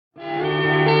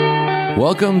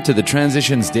Welcome to the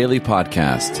Transitions Daily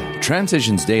podcast.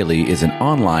 Transitions Daily is an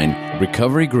online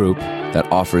recovery group that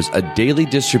offers a daily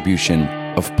distribution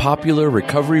of popular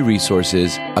recovery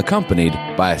resources accompanied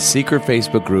by a secret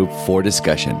Facebook group for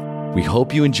discussion. We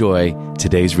hope you enjoy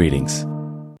today's readings.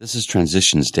 This is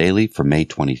Transitions Daily for May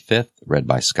 25th, read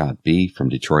by Scott B. from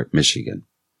Detroit, Michigan.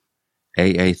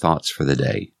 AA Thoughts for the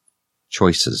Day.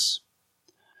 Choices.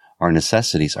 Our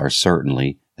necessities are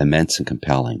certainly immense and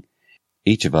compelling.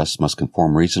 Each of us must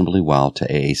conform reasonably well to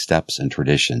AA steps and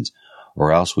traditions,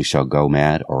 or else we shall go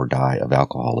mad or die of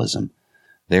alcoholism.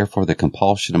 Therefore, the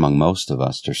compulsion among most of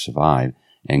us to survive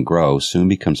and grow soon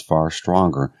becomes far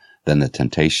stronger than the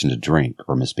temptation to drink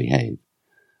or misbehave.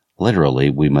 Literally,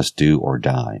 we must do or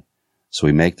die, so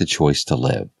we make the choice to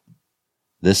live.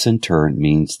 This in turn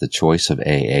means the choice of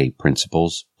AA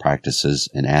principles, practices,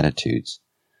 and attitudes.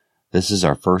 This is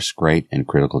our first great and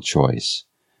critical choice.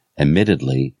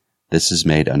 Admittedly, this is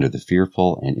made under the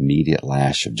fearful and immediate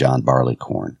lash of John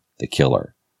Barleycorn, the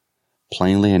killer.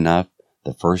 Plainly enough,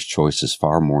 the first choice is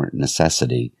far more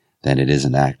necessity than it is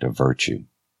an act of virtue.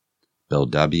 Bill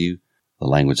W., The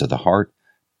Language of the Heart,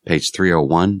 page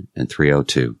 301 and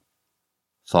 302.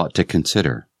 Thought to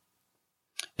consider.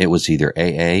 It was either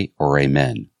AA or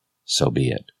Amen. So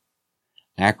be it.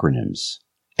 Acronyms.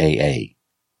 AA.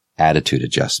 Attitude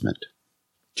adjustment.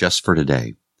 Just for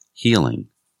today. Healing.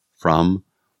 From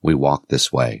We Walk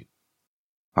This Way.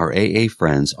 Our AA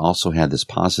friends also had this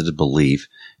positive belief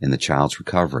in the child's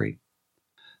recovery.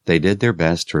 They did their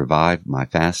best to revive my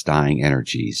fast-dying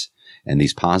energies, and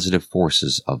these positive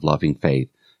forces of loving faith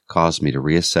caused me to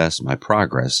reassess my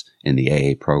progress in the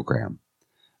AA program.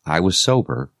 I was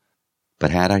sober,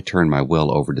 but had I turned my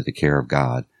will over to the care of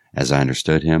God as I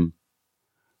understood Him?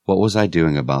 What was I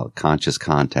doing about conscious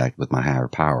contact with my higher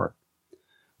power?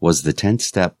 Was the 10th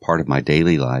step part of my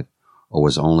daily life, or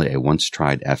was only a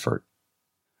once-tried effort?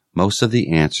 Most of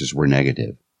the answers were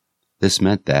negative. This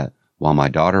meant that, while my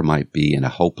daughter might be in a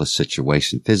hopeless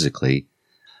situation physically,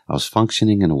 I was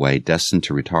functioning in a way destined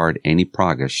to retard any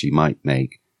progress she might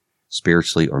make,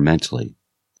 spiritually or mentally.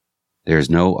 There is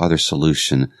no other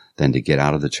solution than to get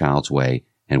out of the child's way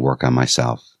and work on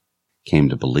myself. Came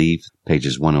to believe,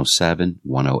 pages 107,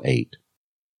 108.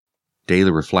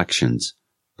 Daily Reflections.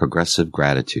 Progressive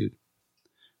Gratitude.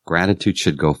 Gratitude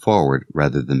should go forward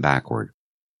rather than backward.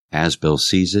 As Bill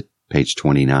Sees It, page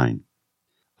 29.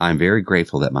 I am very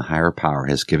grateful that my higher power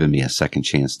has given me a second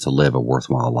chance to live a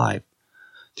worthwhile life.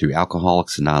 Through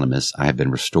Alcoholics Anonymous, I have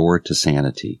been restored to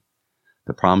sanity.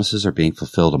 The promises are being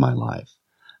fulfilled in my life.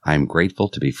 I am grateful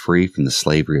to be free from the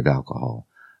slavery of alcohol.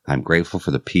 I am grateful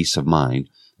for the peace of mind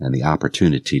and the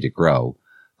opportunity to grow,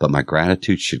 but my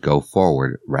gratitude should go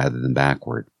forward rather than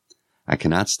backward. I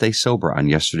cannot stay sober on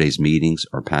yesterday's meetings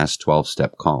or past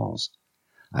 12-step calls.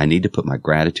 I need to put my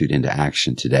gratitude into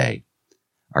action today.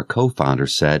 Our co-founder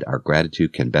said our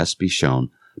gratitude can best be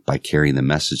shown by carrying the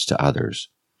message to others.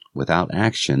 Without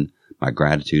action, my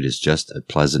gratitude is just a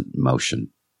pleasant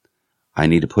emotion. I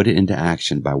need to put it into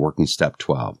action by working step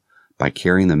 12, by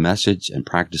carrying the message and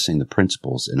practicing the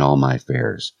principles in all my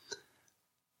affairs.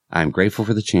 I am grateful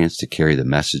for the chance to carry the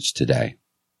message today.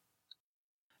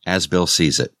 As Bill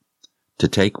Sees It. To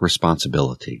take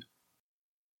responsibility.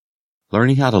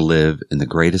 Learning how to live in the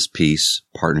greatest peace,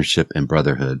 partnership, and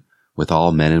brotherhood with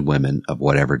all men and women of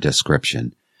whatever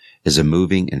description is a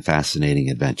moving and fascinating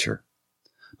adventure.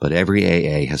 But every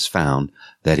AA has found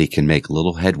that he can make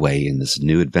little headway in this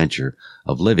new adventure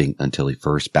of living until he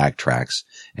first backtracks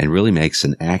and really makes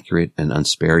an accurate and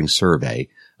unsparing survey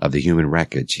of the human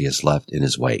wreckage he has left in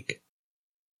his wake.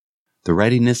 The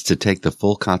readiness to take the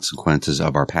full consequences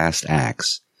of our past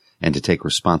acts and to take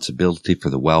responsibility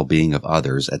for the well-being of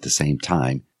others at the same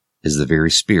time is the very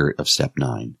spirit of Step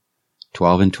 9.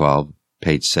 12 and 12,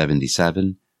 page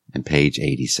 77 and page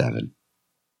 87.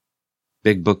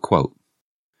 Big Book Quote.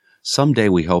 Someday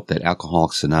we hope that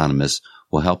Alcoholics Anonymous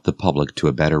will help the public to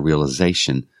a better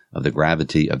realization of the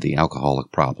gravity of the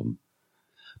alcoholic problem.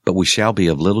 But we shall be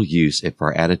of little use if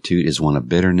our attitude is one of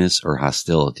bitterness or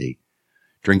hostility.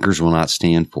 Drinkers will not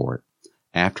stand for it.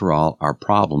 After all, our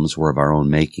problems were of our own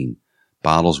making.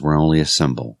 Bottles were only a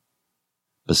symbol.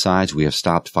 Besides, we have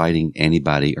stopped fighting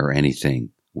anybody or anything.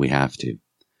 We have to.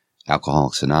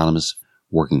 Alcoholics Anonymous,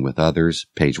 Working with Others,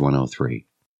 page 103.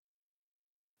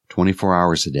 24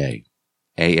 hours a day.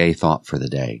 AA Thought for the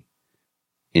Day.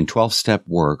 In 12-step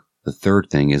work, the third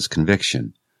thing is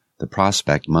conviction. The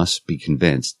prospect must be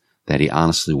convinced that he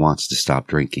honestly wants to stop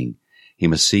drinking. He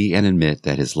must see and admit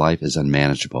that his life is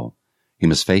unmanageable. He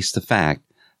must face the fact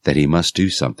that he must do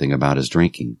something about his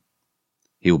drinking.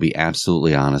 He will be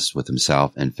absolutely honest with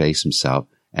himself and face himself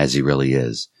as he really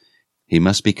is. He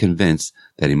must be convinced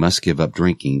that he must give up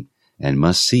drinking and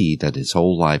must see that his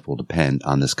whole life will depend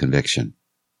on this conviction.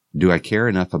 Do I care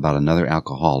enough about another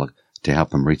alcoholic to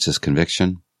help him reach this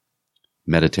conviction?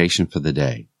 Meditation for the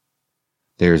day.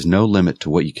 There is no limit to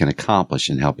what you can accomplish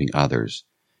in helping others.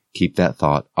 Keep that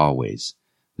thought always.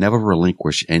 Never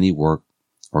relinquish any work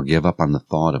or give up on the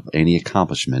thought of any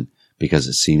accomplishment because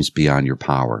it seems beyond your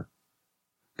power.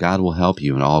 God will help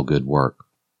you in all good work.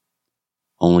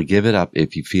 Only give it up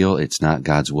if you feel it's not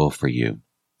God's will for you.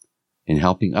 In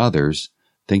helping others,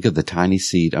 think of the tiny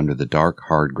seed under the dark,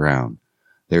 hard ground.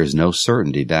 There is no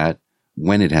certainty that,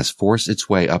 when it has forced its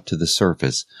way up to the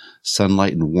surface,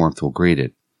 sunlight and warmth will greet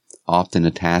it. Often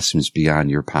a task seems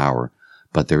beyond your power,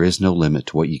 but there is no limit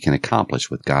to what you can accomplish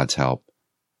with God's help.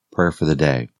 Prayer for the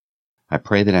day. I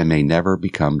pray that I may never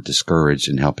become discouraged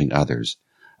in helping others.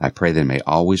 I pray that I may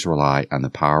always rely on the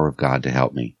power of God to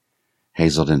help me.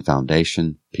 Hazelden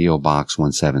Foundation, P.O. Box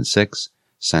 176,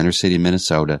 Center City,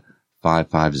 Minnesota,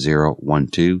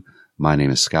 55012. My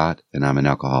name is Scott, and I'm an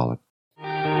alcoholic.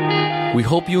 We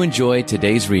hope you enjoyed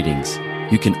today's readings.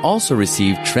 You can also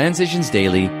receive Transitions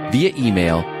Daily via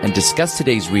email and discuss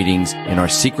today's readings in our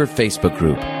secret Facebook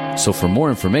group. So for more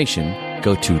information,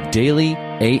 go to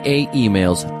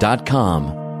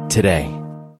dailyaaemails.com today.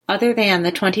 Other than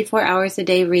the 24 hours a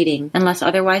day reading, unless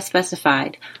otherwise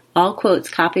specified, all quotes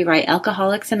copyright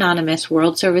Alcoholics Anonymous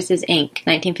World Services, Inc.,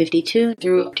 1952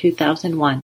 through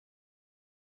 2001.